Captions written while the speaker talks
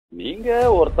நீங்க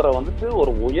ஒருத்தரை வந்துட்டு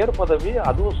ஒரு உயர் பதவி,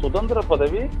 அதுவும் சுதந்திர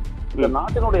பதவி, இந்த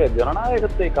நாட்டினுடைய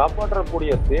ஜனநாயகத்தை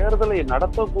காப்பாற்றக்கூடிய தேர்தலை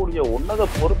நடத்தக்கூடிய உன்னத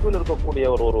பொறுப்பில் இருக்கக்கூடிய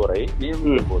ஒருவரை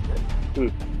நியமிக்கும் போது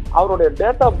அவருடைய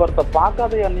டேட் ஆஃப் பர்த்தை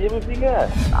பார்க்காதையா நியமிப்பீங்க?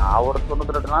 நான் ஒரு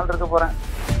 92 நாள் இருக்க போறேன்,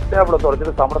 டேபிளை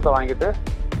தொடச்சிட்டு சம்பளத்தை வாங்கிட்டு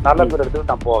நல்ல பேர்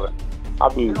எடுத்துட்டு நான் போவேன்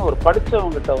அப்படின்னு ஒரு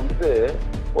படிச்சவங்கிட்ட வந்துட்டு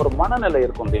ஒரு மனநிலை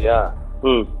இருக்கும் இல்லையா?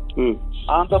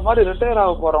 அந்த மாதிரி ரிட்டையர்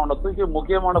ஆக போறவனை தூக்கி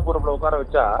முக்கியமான பொறுப்புல உட்கார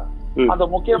வச்சா அந்த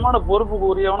முக்கியமான பொறுப்புக்கு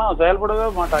உரியவனா செயல்படவே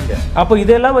மாட்டாங்க. அப்போ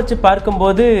இதெல்லாம் வச்சு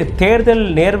பார்க்கும்போது தேர்தல்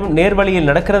நேர்வழியில்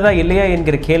நடக்கிறதா இல்லையா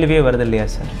என்கிற கேள்வியே வருது இல்லையா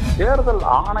சார்? தேர்தல்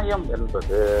ஆணையம்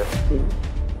என்பது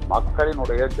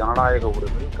மக்களினுடைய ஜனநாயக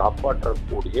உரிமையை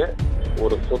காப்பாற்றக்கூடிய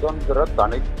ஒரு சுதந்திர,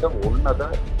 தனித்த, உன்னத,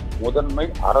 முதன்மை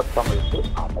அரசமைப்பு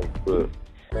அமைப்பு.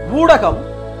 ஊடகம்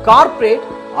கார்ப்பரேட்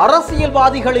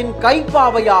அரசியல்வாதிகளின்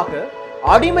கைப்பாவையாக,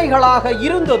 அடிமைகளாக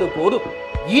இருந்தது போதும்.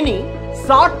 இனி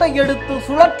சாட்டை எடுத்து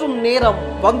சுழற்றும் நேரம்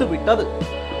வந்துவிட்டது.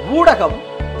 ஊடகம்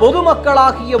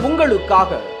பொதுமக்களாகிய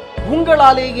உங்களுக்காக,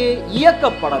 உங்களாலேயே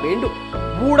இயக்கப்பட வேண்டும்.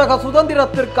 ஊடக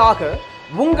சுதந்திரத்திற்காக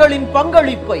உங்களின்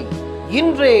பங்களிப்பை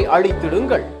இன்றே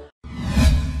அளித்திடுங்கள்.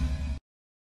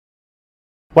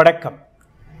 வணக்கம்.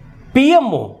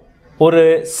 பிஎம்ஓ ஒரு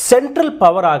சென்ட்ரல்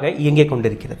பவராக இயங்கிக்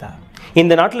கொண்டிருக்கிறதா?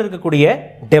 இந்த நாட்டில் இருக்கக்கூடிய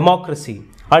டெமோக்ரஸி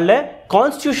அல்ல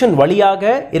கான்ஸ்டியூஷன் வழியாக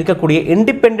இருக்கக்கூடிய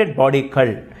இண்டிபெண்டன்ட்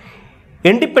பாடிகள்,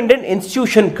 இண்டிபெண்டன்ட்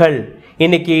இன்ஸ்டிடியூஷன்கள்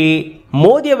இன்னைக்கு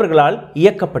மோடி அவர்களால்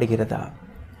இயக்கப்படுகிறதா?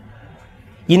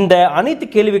 இந்த அனைத்து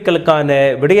கேள்விகளுக்கான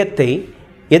விடயத்தை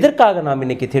எதற்காக நாம்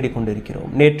இன்னைக்கு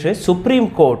தேடிக்கொண்டிருக்கிறோம்? நேற்று supreme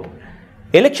court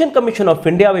election commission of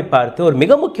இந்தியாவை பார்த்து ஒரு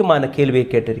மிக முக்கியமான கேள்வியை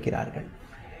கேட்டிருக்கிறார்கள்.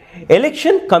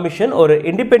 எலெக்ஷன் கமிஷன் ஒரு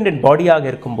இண்டிபெண்டன்ட் பாடியாக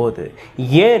இருக்கும்போது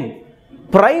ஏன்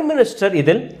பிரைம் மினிஸ்டர்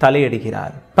இதில்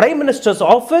தலையிடுகிறார்? பிரைம் மினிஸ்டர்ஸ்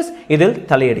ஆஃபீஸ் இதில்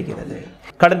தலையிடுகிறது.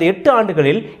 கடந்த 8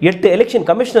 ஆண்டுகளில் 8 எலெக்ஷன்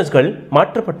கமிஷனர்ஸ்கள்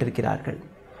மாற்றப்பட்டிருக்கிறார்கள்.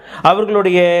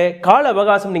 அவர்களுடைய கால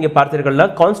அவகாசம் நீங்க பார்த்தீர்கள்னா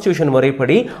கான்ஸ்டியூஷன்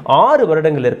முறைப்படி 6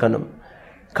 வருடங்கள் இருக்கணும்.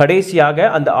 கடைசியாக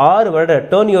அந்த 6 வருட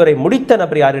டர்னியோரை முடித்த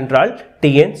நபர் யார் என்றால்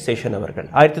டிஎன் சேஷன் அவர்கள்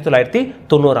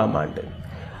 1990ஆம் ஆண்டு.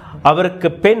 அவருக்கு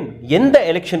பின் எந்த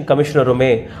எலெக்ஷன்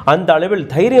கமிஷனருமே அந்த அளவில்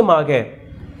தைரியமாக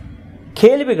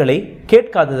கேள்விகளை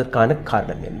கேட்காததற்கான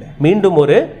காரணம் என்ன? மீண்டும்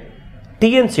ஒரு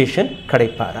டிஎன் சேஷன்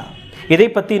கிடைப்பாரா? இதை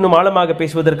பற்றி இன்னும் ஆழமாக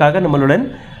பேசுவதற்காக நம்மளுடன்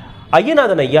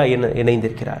ஐயநாதன் ஐயா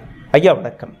இணைந்திருக்கிறார். ஐயா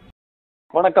வணக்கம்.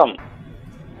 வணக்கம்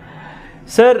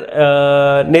சார்.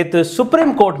 நேற்று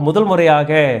சுப்ரீம் கோர்ட் முதல்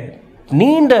முறையாக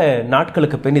நீண்ட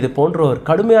நாட்களுக்கு பின் இது போன்ற ஒரு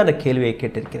கடுமையான கேள்வியை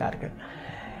கேட்டிருக்கிறார்கள்.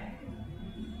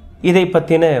 இதை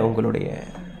பற்றின உங்களுடைய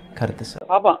கருத்து சார்?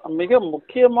 ஆமா, மிக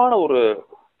முக்கியமான ஒரு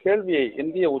கேள்வியை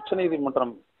இந்திய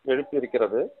உச்சநீதிமன்றம்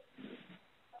எழுப்பியிருக்கிறது.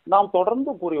 நாம்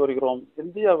தொடர்ந்து கூறி வருகிறோம்,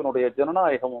 இந்தியாவினுடைய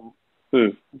ஜனநாயகமும்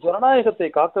ஜனநாயகத்தை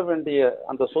காக்க வேண்டிய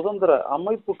அந்த சுதந்திர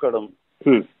அமைப்புகளும்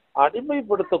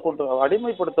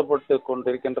அடிமைப்படுத்தப்பட்டு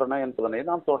கொண்டிருக்கின்றன என்பதனை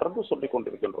நாம் தொடர்ந்து சொல்லிக்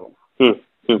கொண்டிருக்கின்றோம்.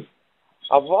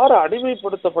 அவ்வாறு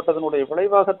அடிமைப்படுத்தப்பட்டதனுடைய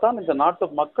விளைவாகத்தான் இந்த நாட்டு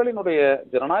மக்களினுடைய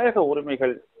ஜனநாயக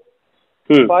உரிமைகள்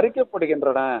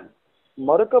பறிக்கப்படுகின்றன,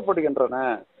 மறுக்கப்படுகின்றன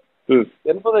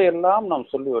என்பதையெல்லாம் நாம்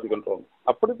சொல்லி வருகின்றோம்.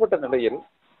 அப்படிப்பட்ட நிலையில்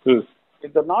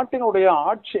இந்த நாட்டினுடைய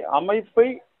ஆட்சி அமைப்பை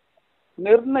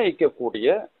நிர்ணயிக்கக்கூடிய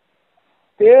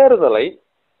தேர்தலை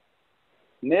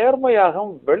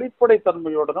நேர்மையாகவும்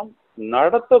வெளிப்படைத்தன்மையுடனும்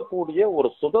நடத்தக்கூடிய ஒரு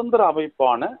சுதந்திர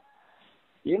அமைப்பான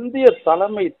இந்திய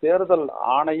தலைமை தேர்தல்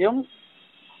ஆணையம்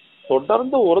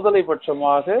தொடர்ந்து ஒருதலை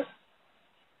பட்சமாக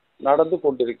நடந்து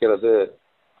கொண்டிருக்கிறது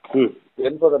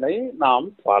என்பதனை நாம்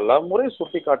பல முறை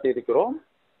சுட்டிக்காட்டியிருக்கிறோம்.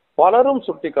 பலரும்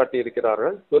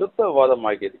சுட்டிக்காட்டியிருக்கிறார்கள். பெருத்த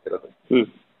விவாதமாகி இருக்கிறது.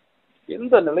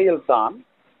 இந்த நிலையில்தான்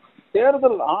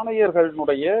தேர்தல்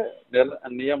ஆணையர்களுடைய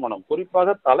நியமனம்,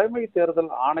 குறிப்பாக தலைமை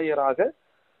தேர்தல் ஆணையராக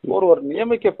ஒருவர்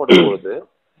நியமிக்கப்படும் பொழுது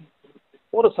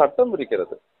ஒரு சட்டம்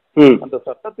இருக்கிறது. அந்த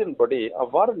சட்டத்தின்படி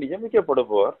அவ்வாறு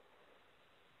நியமிக்கப்படுபவர்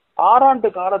 6 ஆண்டு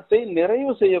காலத்தை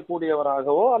நிறைவு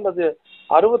செய்யக்கூடியவராகவோ அல்லது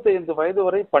 65 வயது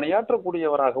வரை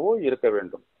பணியாற்றக்கூடியவராகவோ இருக்க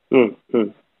வேண்டும்.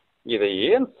 இதை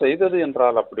ஏன் செய்தது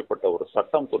என்றால், அப்படிப்பட்ட ஒரு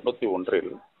சட்டம்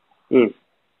 91இல்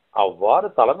அவ்வாறு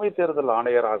தலைமை தேர்தல்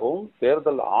ஆணையராகவும்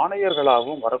தேர்தல்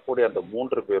ஆணையர்களாகவும் வரக்கூடிய அந்த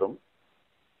 3 பேரும்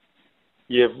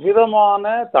எவ்விதமான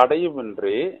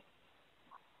தடையுமின்றி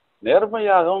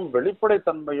நேர்மையாகவும்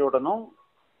வெளிப்படைத்தன்மையுடனும்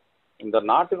இந்த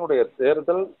நாட்டினுடைய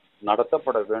தேர்தல்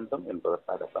நடத்தப்பட வேண்டும்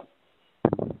என்பதற்காகத்தான்.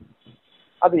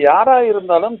 அது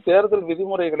யாராயிருந்தாலும் தேர்தல்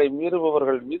விதிமுறைகளை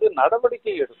மீறுபவர்கள் மீது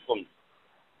நடவடிக்கை எடுக்க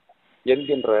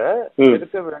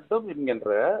வேண்டும் என்கின்ற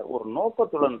ஒரு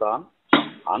நோக்கத்துடன் தான்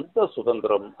அந்த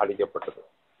சுதந்திரம் அளிக்கப்பட்டது.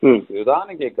 இதுதான்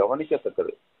இங்கே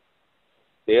கவனிக்கத்தக்கது.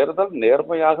 தேர்தல்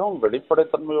நேர்மையாகவும்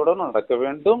வெளிப்படைத்தன்மையுடன் நடக்க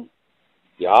வேண்டும்.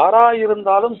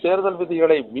 யாராயிருந்தாலும் தேர்தல்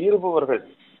விதிகளை மீறுபவர்கள்,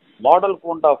 மாடல்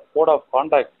கோட் ஆஃப்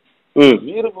கான்டாக்ட்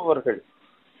மீறுபவர்கள்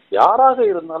யாராக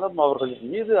இருந்தாலும் அவர்கள்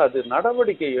மீது அது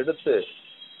நடவடிக்கை எடுத்து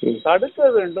தடுக்க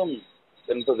வேண்டும்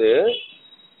என்பது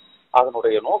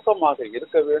அதனுடைய நோக்கமாக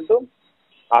இருக்க வேண்டும்.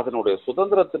 அதனுடைய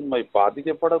சுதந்திரத்தின்மை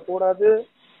பாதிக்கப்படக்கூடாது,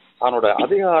 அதனுடைய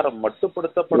அதிகாரம்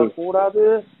மட்டுப்படுத்தப்படக்கூடாது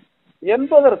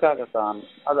என்பதற்காகத்தான்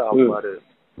அது அவ்வாறு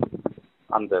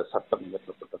அந்த சட்டம்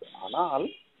இயற்றப்பட்டது. ஆனால்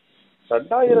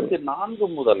 2004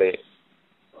 முதலே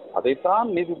அதைத்தான்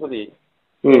நீதிபதி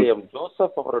எம்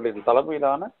ஜோசப் அவர்களின்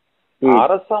தலைமையிலான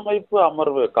அரசமைப்பு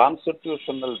அமர்வு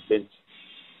கான்ஸ்டிடியூஷனல் பெஞ்ச்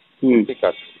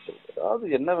சுட்டிக்காட்டியிருக்கிறது. அதாவது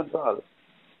என்னவென்றால்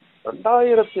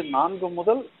 2004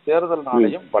 முதல் தேர்தல்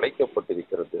ஆணையம்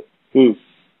படைக்கப்பட்டிருக்கிறது.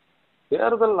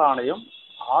 தேர்தல் ஆணையம்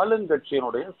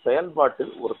ஆளுங்கட்சியினுடைய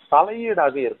செயல்பாட்டில் ஒரு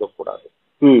தலையீடாக இருக்கக்கூடாது,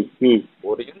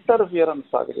 ஒரு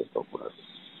இன்டர்ஃபியரன்ஸாக இருக்கக்கூடாது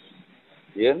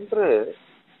என்று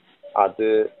அது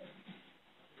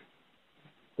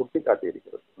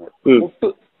சுட்டிக்காட்டியிருக்கிறது. புட்டு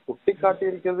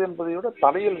சுட்டிக்காட்டியிருக்கிறது என்பதை விட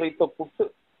தலையில் வைத்த புட்டு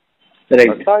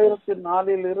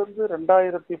 2004 இருந்து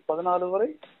 2014 வரை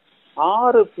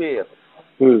 6 பேர்,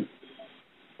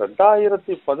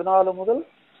 2014 முதல்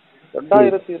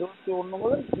 2021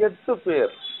 முதல் 8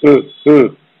 பேர்,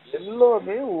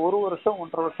 எல்லோருமே 1 வருஷம்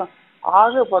 1.5 வருஷம்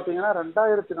ஆக பாத்தீங்கன்னா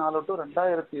 2004 டு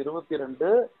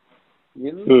 2022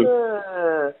 இந்த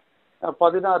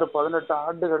 16-18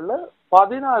 ஆண்டுகள்ல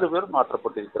 16 பேர்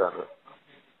மாற்றப்பட்டிருக்கிறார்கள்.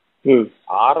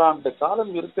 6 ஆண்டு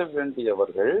காலம் இருக்க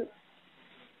வேண்டியவர்கள்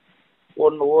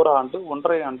 1 ஆண்டு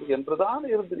 1.5 ஆண்டு என்றுதான்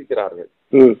இருந்திருக்கிறார்கள்.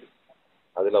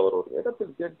 அதில் அவர் ஒரு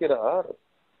இடத்தில் கேட்கிறார்,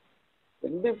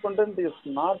 independent is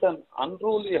not an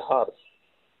unruly horse.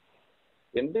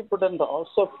 Independent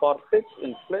also partakes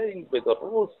in playing by the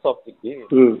rules of the game.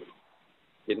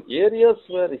 In areas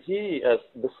where he has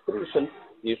discretion,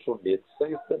 he should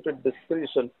exercise that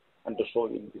discretion and to show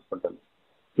independence.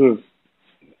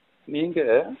 நீங்க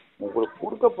உங்களுக்கு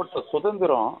கொடுக்கப்பட்ட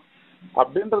சுதந்திரம்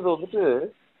அப்படின்றது வந்துட்டு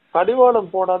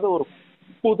கடிவாளம் போடாத ஒரு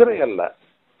குதிரை அல்ல.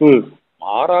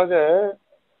 மாறாக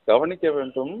கவனிக்க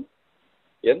வேண்டும்,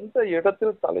 எந்த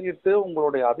இடத்தில் தலையிட்டு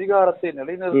உங்களுடைய அதிகாரத்தை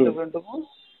நிலைநிறுத்த வேண்டுமோ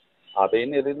அதை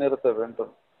நிலைநிறுத்த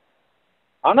வேண்டும்.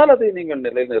 ஆனால் அதை நீங்கள்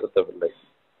நிலைநிறுத்தவில்லை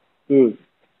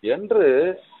என்று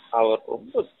அவர்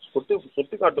ரொம்ப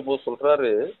சுட்டி காட்டும் போது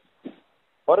சொல்றாரு.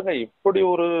 பாருங்க, இப்படி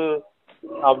ஒரு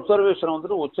அப்சர்வேஷன்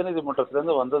வந்துட்டு உச்ச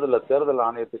நீதிமன்றத்திலிருந்து வந்ததில்ல தேர்தல்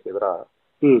ஆணையத்துக்கு எதிராக.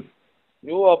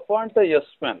 You appoint a yes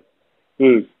man,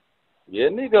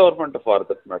 any government for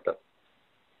that matter.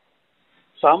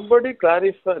 Somebody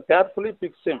carefully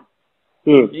picks him.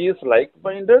 He is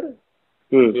like-minded.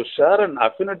 You share an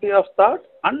affinity of thought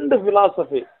and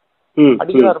philosophy.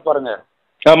 அடிக்கிறார் பாருங்க.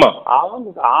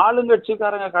 அவங்க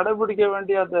ஆளுங்கட்சிக்காரங்க கடைபிடிக்க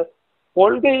வேண்டிய அந்த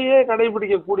கொள்கையே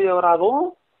கடைபிடிக்க கூடியவராகவும்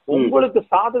உங்களுக்கு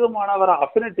சாதகமானவர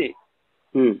அஃபினிட்டி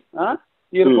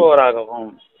இருப்பவராகவும்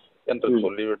என்று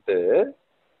சொல்லிவிட்டு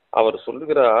அவர்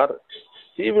சொல்லுகிறார்,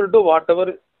 he will do whatever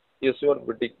is your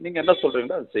bidding. நீங்க என்ன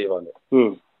சொல்றீங்களோ அது செய்வாங்க.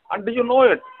 and you know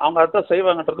it, அவங்க அதான்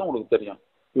செய்வாங்கன்றது உங்களுக்கு தெரியும்.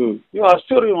 you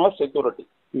assure you of security.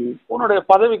 உன்னுடைய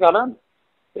பதவி காலம்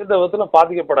எந்த விதத்துல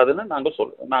பாதிக்கப்படாதுன்னு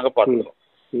நாங்க பார்த்துக்கிறோம்.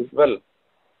 well,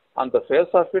 on the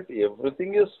face of it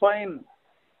everything is fine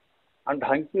and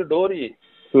hunky dory.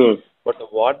 But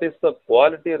what is the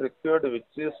quality required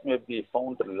which is may be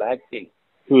found lacking?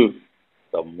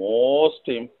 The most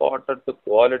important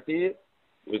quality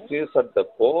which is at the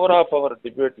core of our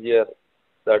debate here,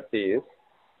 that is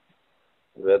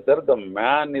whether the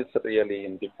man is really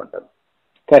independent.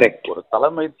 Correct. ஒரு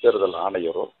தலைமை தேர்தல்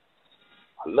ஆணையரோ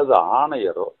அல்லது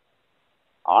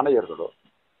ஆணையர்களோ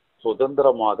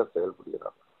சுதந்திரமாக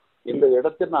செயல்படுகிறார். இந்த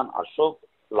இடத்தில் நான் அசோக்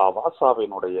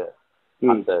லாவாசாவினுடைய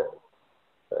அந்த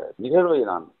நிகழ்வை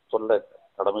நான் சொல்ல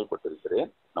கடமைப்பட்டிருக்கிறேன்.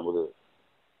 நமது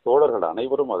தோழர்கள்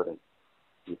அனைவரும் அதனை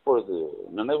இப்பொழுது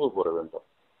நினைவு கூற வேண்டும்.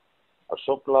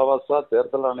 அசோக் லாவாசா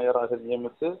தேர்தல் ஆணையராக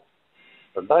நியமித்து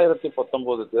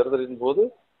 2019 தேர்தலின் போது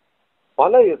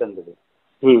பல இடங்களில்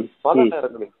பல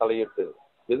நேரங்களில் தலையிட்டு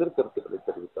எதிர்கருத்துக்களை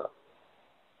தெரிவித்தார்.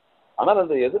 ஆனால்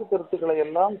அந்த எதிர்கருத்துக்களை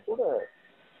எல்லாம் கூட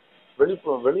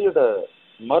வெளியிட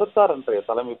மறுத்தார் அன்றைய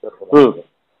தலைமை தேர்தல்.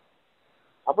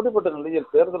 அப்படிப்பட்ட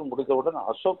நிலையில் தேர்தல் முடிந்தவுடன்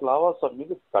அசோக் லாவாசா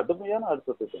மீது கடுமையான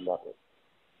அழுத்தத்தை தந்தார்கள்.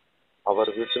 அவர்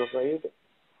வீட்டில் ரைடு,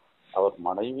 அவர்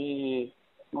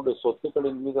மனைவியினுடைய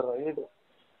சொத்துக்களின் மீது ரைடு,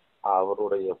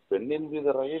 அவருடைய பெண்ணின்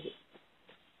மீது ரைடு,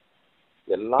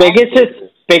 எல்லாம்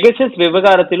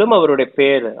விவகாரத்திலும் அவருடைய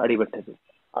பெயர்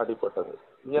அடிபட்டது.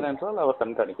 ஏனென்றால் அவர்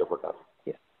கண்காணிக்கப்பட்டார்.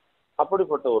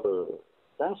 அப்படிப்பட்ட ஒரு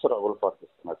தேங்க்ஸ் ராகுல் ஃபார்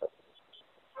திஸ் மேட்டர்.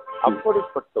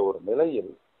 அப்படிப்பட்ட ஒரு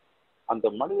நிலையில் அந்த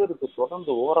மனிதருக்கு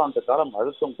தொடர்ந்து ஓராண்டு காலம்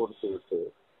அழுத்தம் கொடுத்து விட்டு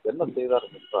என்ன செய்தார்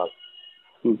என்றால்,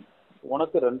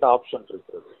 உனக்கு 2 ஆப்ஷன்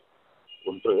இருக்கிறது.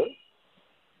 ஒன்று,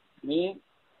 நீ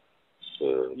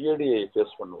EDயை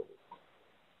ஃபேஸ் பண்ணுவது,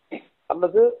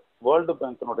 அல்லது வேர்ல்டு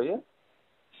பேங்கினுடைய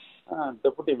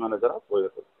டெபுட்டி மேனேஜரா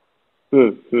போயிடுறது.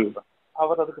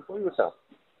 அவர் அதுக்கு போய்விட்டார்.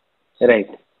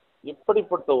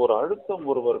 இப்படிப்பட்ட ஒரு அழுத்தம்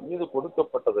ஒருவர் மீது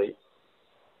கொடுக்கப்பட்டதை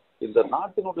இந்த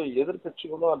நாட்டினுடைய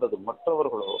எதிர்கட்சிகளோ அல்லது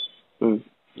மற்றவர்களோ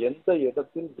எந்த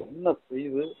இடத்தில் என்ன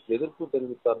செய்து எதிர்ப்பு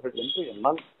தெரிவித்தார்கள் என்று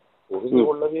என்னால் புரிந்து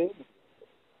கொள்ளவே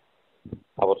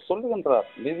அவர் சொல்லுகின்றார்,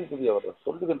 நீதிபதி அவர்கள்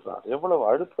சொல்லுகின்றார், எவ்வளவு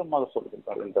அழுத்தமாக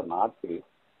சொல்லுகின்றார். இந்த நாட்டில்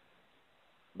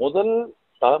முதல்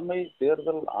தலைமை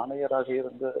தேர்தல் ஆணையராக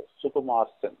இருந்த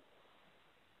சுகுமார் சென்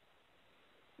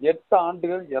 8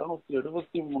 ஆண்டுகள்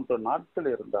 273 நாட்கள்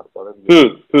இருந்தார்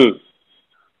பதவியில்.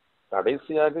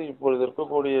 கடைசியாக இப்பொழுது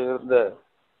இருக்கக்கூடிய இருந்த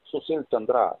சுஷில்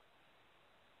சந்திரா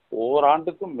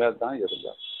ஓராண்டுக்கும் மேல் தான்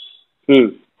இருந்தார்.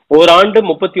 ஓராண்டு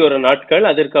 31 நாட்கள்.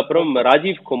 அதற்கு அப்புறம்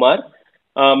ராஜீவ் குமார்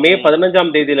மே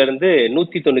 15ஆம் தேதியிலிருந்து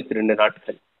 192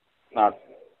 நாட்கள்.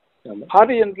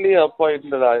 Hurriedly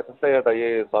appointed retired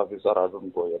IAS officer Arun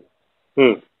Goel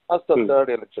as the third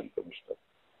election commissioner.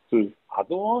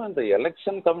 அதுவும் இந்த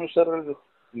எலெக்ஷன் கமிஷனர்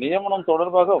நியமனம்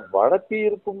தொடர்பாக வழக்கு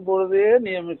இருக்கும் பொழுதே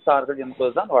நியமித்தார்கள்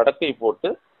என்பதுதான் வழக்கை போட்டு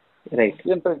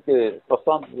இன்றைக்கு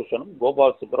பிரசாந்த் பூஷனும்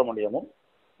கோபால் சுப்பிரமணியமும்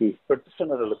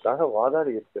பெட்டிஷனர்களுக்காக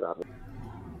வாதாடி இருக்கிறார்கள்.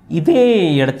 இதே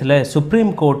இடத்துல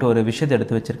சுப்ரீம் கோர்ட் ஒரு விஷயத்தை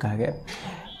எடுத்து வச்சிருக்காங்க.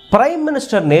 பிரைம்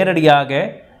மினிஸ்டர் நேரடியாக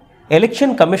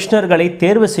எலெக்ஷன் கமிஷனர்களை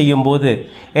தேர்வு செய்யும் போது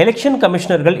எலெக்ஷன்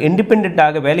கமிஷனர்கள்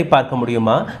இண்டிபெண்டாக வேலை பார்க்க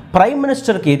முடியுமா, பிரைம்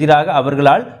மினிஸ்டருக்கு எதிராக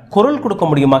அவர்களால் குரல் கொடுக்க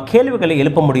முடியுமா, கேள்விகளை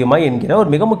எழுப்ப முடியுமா என்கிற ஒரு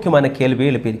மிக முக்கியமான கேள்வியை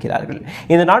எழுப்பியிருக்கிறார்கள்.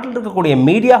 இந்த நாட்டில் இருக்கக்கூடிய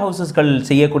மீடியா ஹவுசஸ்கள்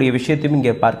செய்யக்கூடிய விஷயத்தையும்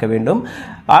இங்கே பார்க்க வேண்டும்.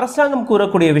 அரசாங்கம்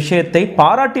கூறக்கூடிய விஷயத்தை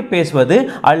பாராட்டி பேசுவது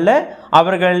அல்ல,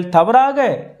 அவர்கள்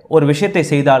தவறாக ஒரு விஷயத்தை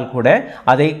செய்தால் கூட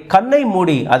அதை கண்ணை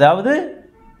மூடி, அதாவது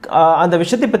அந்த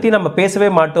விஷயத்தை பற்றி நம்ம பேசவே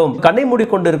மாட்டோம், கண்ணை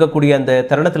மூடிக்கொண்டு இருக்கக்கூடிய அந்த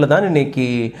தருணத்தில் தான் இன்னைக்கு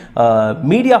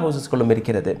மீடியா ஹவுசஸ்களும்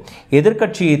இருக்கிறது.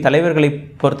 எதிர்கட்சி தலைவர்களை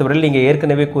பொறுத்தவரையில் நீங்கள்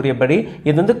ஏற்கனவே கூறியபடி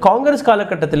இது வந்து காங்கிரஸ்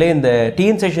காலகட்டத்திலே இந்த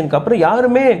டிஎன் செஷனுக்கு அப்புறம்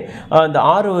யாருமே அந்த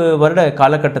 6 வருட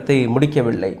காலகட்டத்தை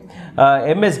முடிக்கவில்லை.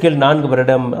 MS கில் 4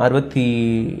 வருடம்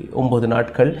 69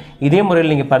 நாட்கள். இதே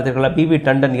முறையில் நீங்கள் பார்த்தீர்களா, BV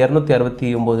டண்டன்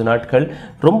 269 நாட்கள்.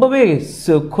 ரொம்பவே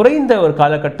குறைந்த ஒரு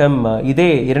காலகட்டம். இதே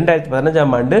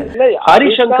 2015ஆம் ஆண்டு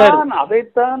ஹரிசங்கர்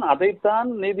அதைத்தான்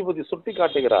நீதிபதி சுட்டி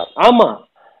காட்டுகிறார். ஆமா,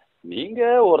 நீங்க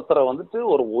ஒருத்தரை வந்துட்டு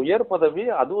ஒரு உயர் பதவி,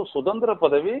 அதுவும் சுதந்திர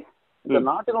பதவி, இந்த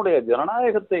நாட்டினுடைய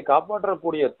ஜனநாயகத்தை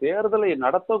காப்பாற்றக்கூடிய தேர்தலை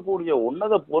நடத்தக்கூடிய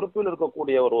உன்னத பொறுப்பில்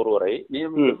இருக்கக்கூடிய ஒருவரை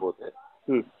நியமிக்கும் போது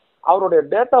அவருடைய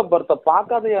டேட் ஆஃப் பர்த்தை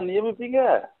பார்க்காதையா நியமிப்பீங்க?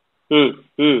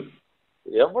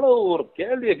 எவ்வளவு ஒரு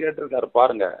கேள்வியை கேட்டிருக்காரு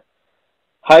பாருங்க.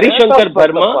 ஹரிசங்கர்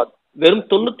வர்மா வெறும்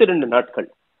 92 நாட்கள்.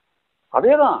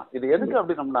 அதேதான். இது எதுக்கு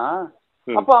அப்படின்னம்னா,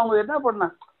 அப்ப அவங்க என்ன பண்ண,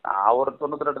 நான் ஒரு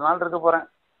 92 நாள் இருக்க போறேன்,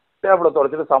 டேபிளை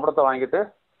தொடச்சிட்டு சம்பளத்தை வாங்கிட்டு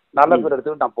நல்ல பேர்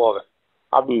எடுத்துட்டு நான் போவேன்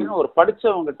அப்படின்னு ஒரு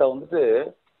படிச்சவங்கிட்ட வந்துட்டு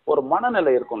ஒரு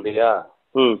மனநிலை இருக்கும் இல்லையா?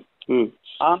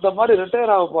 அந்த மாதிரி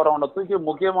ரிட்டையர் ஆக போறவனை தூக்கி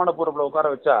முக்கியமான பொறுப்புல உட்கார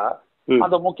வச்சா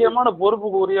அந்த முக்கியமான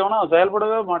பொறுப்புக்கு உரியவனா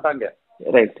செயல்படவே மாட்டாங்க.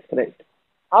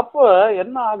 அப்ப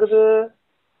என்ன ஆகுது,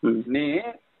 நீ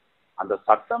அந்த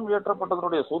சட்டம்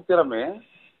இயற்றப்பட்டதனுடைய சூத்திரமே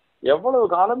எவ்வளவு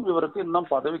காலம் இவருக்கு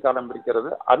இன்னும் பதவி காலம் இருக்கிறது,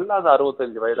 அல்லாத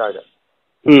 65 வயதாக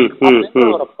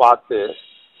அவரை பார்த்து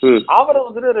அவரை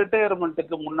வந்துட்டு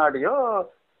ரிட்டையர்மெண்ட்டுக்கு முன்னாடியோ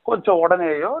கொஞ்சம்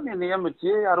உடனேயோ நீ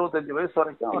நியமிச்சு 65 வயசு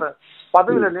வரைக்கும் அவரை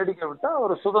பதவியில நீடிக்க விட்டா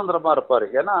அவர் சுதந்திரமா இருப்பாரு.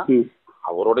 ஏன்னா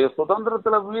அவருடைய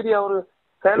சுதந்திரத்துல மீறி அவரு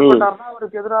செயல்பட்டார்னா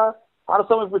அவருக்கு எதிராக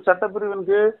அரசமைப்பு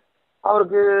சட்டப்பிரிவினுக்கு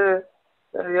அவருக்கு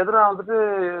எதிராக வந்துட்டு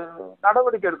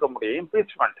நடவடிக்கை எடுக்க முடியும்,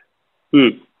 இம்பீச்மெண்ட்.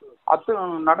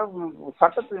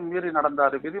 சட்டத்தை மீறி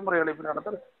நடந்தாரு, விதிமுறைகளை மீறி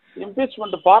நடந்தாரு,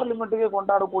 இம்பீச்மெண்ட் பார்லிமெண்ட்டுக்கே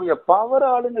கொண்டாடக்கூடிய பவர்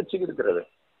ஆளுங்கட்சிக்கு இருக்கிறது.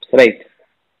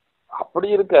 அப்படி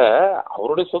இருக்க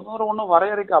அவருடைய சுதந்திரம் ஒன்றும்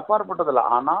வரையறைக்கு அப்பாற்பட்டதில்லை.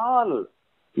 ஆனால்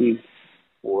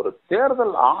ஒரு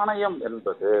தேர்தல் ஆணையம்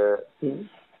என்பது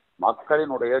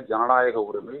மக்களினுடைய ஜனநாயக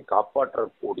உரிமையை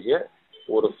காப்பாற்றக்கூடிய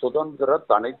ஒரு சுதந்திர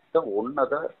தனித்த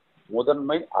உன்னத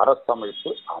முதன்மை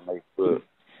அரசமைப்பு அமைப்பு.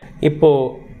 இப்போ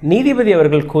நீதிபதி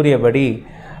அவர்கள் கூறியபடி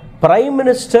பிரைம்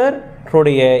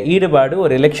மினிஸ்டருடைய ஈடுபாடு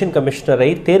ஒரு எலெக்ஷன் கமிஷனரை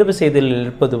தேர்வு செய்ததில்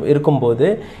இருக்கும்போது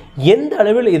எந்த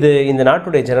அளவில் இது இந்த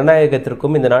நாட்டுடைய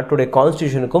ஜனநாயகத்திற்கும் இந்த நாட்டுடைய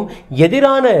கான்ஸ்டிடியூஷனுக்கும்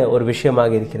எதிரான ஒரு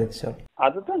விஷயமாக இருக்கிறது சார்?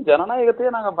 அதுதான்,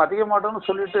 ஜனநாயகத்தையே நாங்க மதிக்க மாட்டோம்னு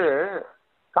சொல்லிட்டு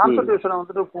கான்ஸ்டிடியூஷனை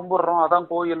வந்துட்டு கும்பிடுறோம், அதான்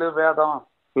கோயில் வேதம்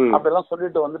அப்படிலாம்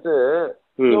சொல்லிட்டு வந்துட்டு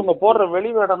இவங்க போடுற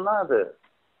வெளி வேடம் தான் அது.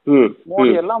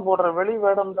 மோடி எல்லாம் போடுற வெளி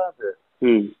வேடம் தான் அது.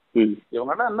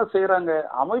 இவங்க எல்லாம் என்ன செய்யறாங்க,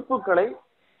 அமைப்புகளை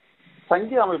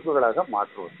சங்கிய அமைப்புகளாக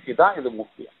மாற்றுவது. இதுதான் இது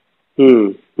முக்கியம்.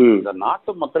 இந்த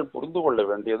நாட்டு மக்கள் புரிந்து கொள்ள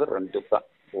வேண்டியது 2 தான்.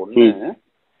 ஒண்ணு,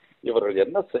 இவர்கள்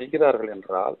என்ன செய்கிறார்கள்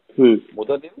என்றால்,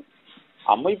 முதலில்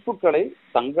அமைப்புகளை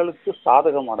தங்களுக்கு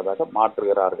சாதகமானதாக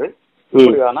மாற்றுகிறார்கள்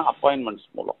இப்படியான அப்பாயின்மெண்ட்ஸ்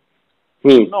மூலம்.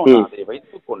 இன்னொன்னு, அதை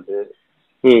வைத்துக் கொண்டு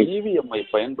இவிஎம்ஐ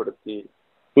பயன்படுத்தி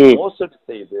மோசடி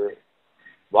செய்து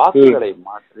வாக்குகளை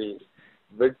மாற்றி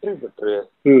வெற்றி பெற்று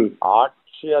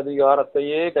ஆட்சி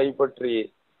அதிகாரத்தையே கைப்பற்றி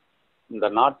இந்த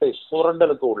நாட்டை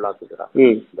சுரண்டலுக்கு உள்ளாக்குகிறார்.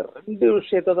 இந்த ரெண்டு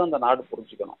விஷயத்தை தான் இந்த நாடு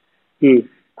புரிஞ்சுக்கணும்.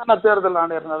 ஆனா தேர்தல்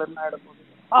ஆணையர்னால என்ன ஆயிடப்போகுது,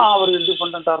 அவர்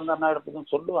இண்டிபெண்டா இருந்தா என்ன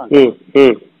ஆயிடப்போகுதுன்னு சொல்லுவாங்க.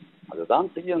 அதுதான்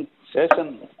டிஎன்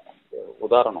சேஷன்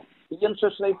உதாரணம். டிஎன்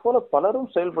சேஷனை போல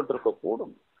பலரும் செயல்பட்டு இருக்க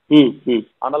கூடும்.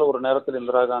 ஆனால் ஒரு நேரத்தில்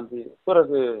இந்திரா காந்தி,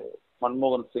 பிறகு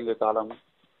மன்மோகன் சிங் காலம்,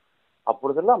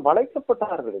 அப்பொழுதெல்லாம்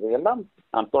வளைக்கப்பட்டார்கள். இதையெல்லாம்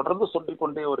நான் தொடர்ந்து சொல்லிக்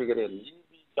கொண்டே வருகிறேன்.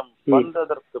 இவிஎம்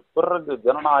வந்ததற்கு பிறகு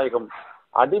ஜனநாயகம்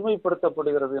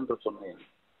அடிமைப்படுத்தப்படுகிறது என்று சொன்னேன்.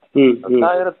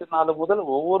 2004 முதல்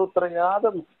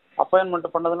ஒவ்வொருத்தரையாவது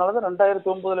அப்பாயின்மெண்ட் பண்ணதுனாலதான்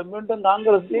 2009 மீண்டும்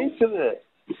காங்கிரஸ் ஜெயிச்சது.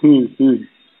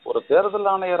 ஒரு தேர்தல்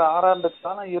ஆணையர் 6 ஆண்டு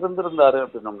காலம் இருந்திருந்தாரு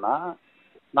அப்படின்னோம்னா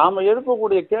நாம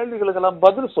எழுப்பக்கூடிய கேள்விகளுக்கெல்லாம்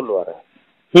பதில் சொல்லுவாரு.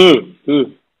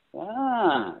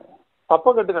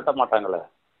 தப்ப கட்ட மாட்டாங்களே.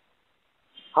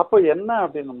 அப்ப என்ன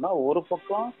அப்படின்னோம்னா, ஒரு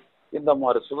பக்கம் இந்த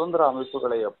மாதிரி சுதந்திர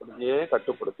அமைப்புகளை அப்படியே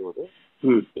கட்டுப்படுத்துவது,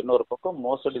 இன்னொரு பக்கம்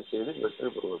மோசடி செய்து வெற்றி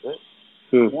பெறுவது,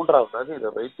 மூன்றாவதாக இதை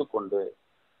வைத்துக் கொண்டு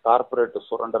கார்பரேட்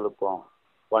சுரண்டலுக்கும்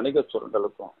வணிக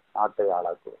சுரண்டலுக்கும் நாட்டை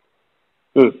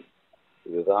ஆளாக்குவது.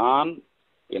 இதுதான்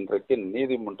இன்றைக்கு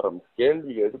நீதிமன்றம்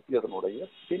கேள்வி எழுப்பியதனுடைய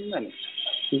பின்னணி.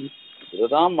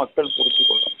 இதுதான் மக்கள் புரிந்து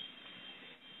கொள்ளணும்.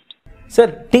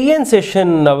 சார், டிஎன்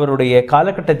சேஷன் அவருடைய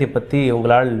காலகட்டத்தை பற்றி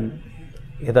உங்களால்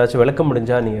ஏதாச்சும் விளக்க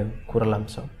முடிஞ்சா நீங்க கூறலாம்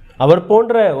சார். அவர்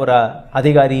போன்ற ஒரு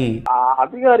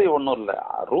அதிகாரி ஒன்றும் இல்லை,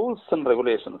 ரூல்ஸ் அண்ட்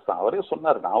ரெகுலேஷன்ஸ் தான். அவரே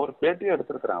சொன்னாரு, நான் அவர் பேட்டியே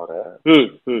எடுத்திருக்கிறேன்.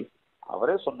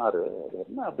 அவரே சொன்னாரு,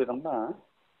 என்ன அப்படின்னம்னா,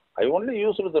 I only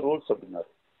use the rules அப்படின்னாரு.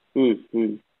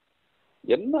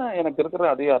 என்ன எனக்கு இருக்கிற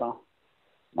அதிகாரம்,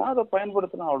 நான் அதை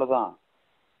பயன்படுத்தினேன், அவ்வளவுதான்.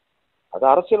 அது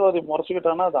அரசியல்வாதி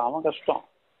முறைச்சுக்கிட்டானா அது அவன் கஷ்டம்.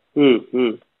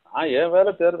 நான் என்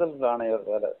வேலை தேர்தல் ஆணையர்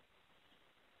வேலை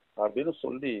அப்படின்னு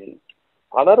சொல்லி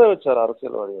அலற வச்சார்.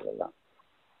 அரசியல்வாதிகள் எல்லாம்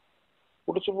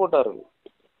புடிச்சு போட்டாரு.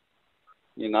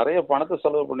 நீ நிறைய பணத்தை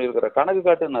செலவு பண்ணிருக்கிற, கணக்கு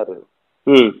காட்டுனாரு.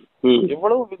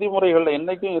 இவ்வளவு விதிமுறைகள்ல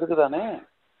என்னைக்கும் இருக்குதானே.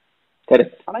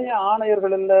 ஆனா ஏன்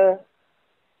ஆணையர்கள் இல்ல,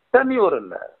 டென்யூர்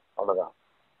இல்ல, அவ்வளவுதான்.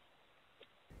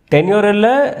 டென்யூர் இல்ல,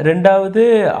 ரெண்டாவது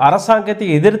அரசாங்கத்தை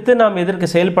எதிர்த்து நாம் எதற்கு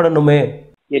செயல்படணுமே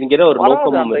என்கிற ஒரு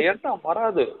நோக்கம். அந்த எண்ணம்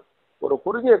வராது. ஒரு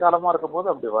குறுகிய காலமா இருக்கும் போது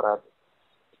அப்படி வராது.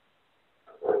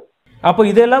 அப்போ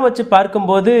இதெல்லாம் வச்சு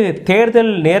பார்க்கும்போது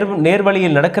தேர்தல்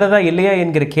நேர்வழியில் நடக்கிறதா இல்லையா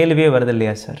என்கிற கேள்வியே வருது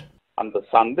இல்லையா சார்? அந்த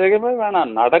சந்தேகமே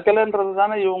வேணாம். நடக்கலன்றது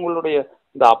தானே இவங்களுடைய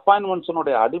இந்த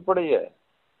அப்பாயின்மெண்ட்ஸனுடைய அடிப்படையே.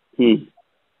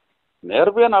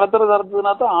 நேர்மையா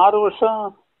நடத்துறதுனா தான் 6 வருஷம்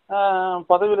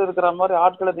பதவியில் இருக்கிற மாதிரி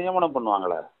ஆட்களை நியமனம்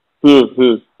பண்ணுவாங்களே.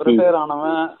 ரிட்டையர்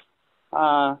ஆனவன்,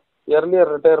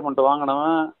 எர்லியர் ரிட்டையர்மெண்ட்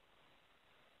வாங்கினவன்,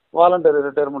 வாலண்டரி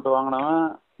ரிட்டையர்மெண்ட் வாங்கினவன்,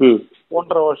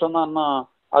 1.5 வருஷம் தான் இன்னும்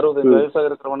 65 வயசாக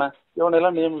இருக்கிறவன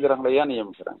இவனெல்லாம் நியமிக்கிறாங்களா? ஏன்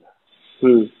நியமிக்கிறாங்க?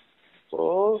 So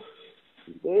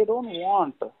they don't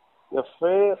want a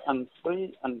fair and free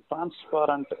and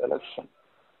transparent election.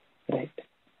 Right.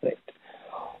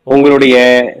 உங்களுடைய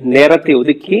நேரத்தை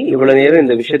ஒதுக்கி இவ்வளவு நேரம்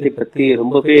இந்த விஷயத்தை பற்றி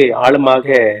ரொம்பவே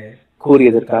ஆழமாக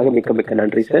கூறியதற்காக மிக்க மிக்க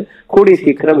நன்றி சார். கூடிய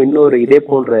சீக்கிரம் இன்னொரு இதே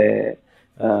போன்ற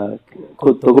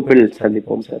தொகுப்பில்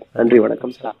சந்திப்போம் சார். நன்றி,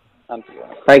 வணக்கம் sir.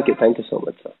 Thank you so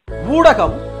much sir.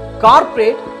 ஊடகம்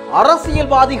கார்ப்பரேட்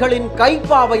அரசியல்வாதிகளின்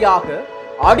கைப்பாவையாக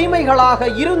அடிமைகளாக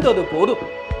இருந்தது போதும்,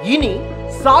 இனி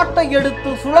சாட்டை எடுத்து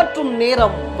சுழற்றும்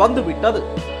நேரம் வந்துவிட்டது.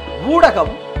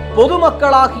 ஊடகம்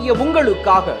பொதுமக்களாகிய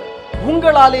உங்களுக்காக,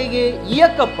 உங்களாலேயே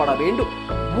இயக்கப்பட வேண்டும்.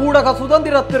 ஊடக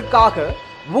சுதந்திரத்திற்காக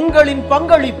உங்களின்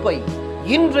பங்களிப்பை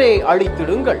இன்றே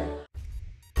அளித்திடுங்கள்.